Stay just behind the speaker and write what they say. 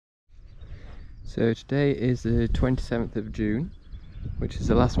So today is the 27th of June, which is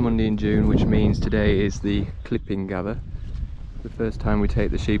the last Monday in June, which means today is the clipping gather. The first time we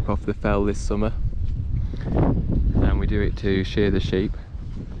take the sheep off the fell this summer, and we do it to shear the sheep.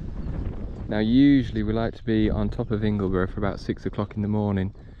 Now usually we like to be on top of Ingleborough for about 6 o'clock in the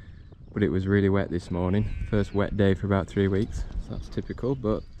morning, but it was really wet this morning. First wet day for about 3 weeks, so that's typical,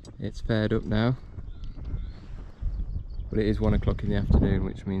 but it's fared up now. But it is 1 o'clock in the afternoon,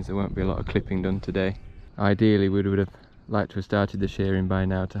 which means there won't be a lot of clipping done today. Ideally we would have liked to have started the shearing by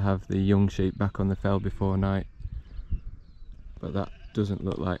now to have the young sheep back on the fell before night, but that doesn't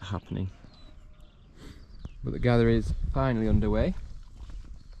look like happening. But the gather is finally underway.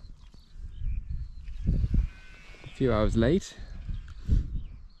 A few hours late,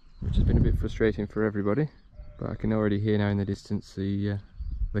 which has been a bit frustrating for everybody, but I can already hear now in the distance the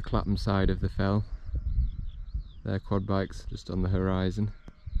Clapham side of the fell. Their quad bikes just on the horizon.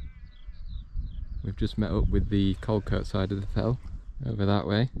 We've just met up with the Cold Cotes side of the fell over that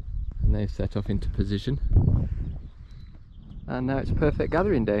way, and they've set off into position. And now it's a perfect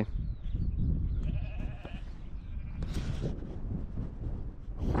gathering day.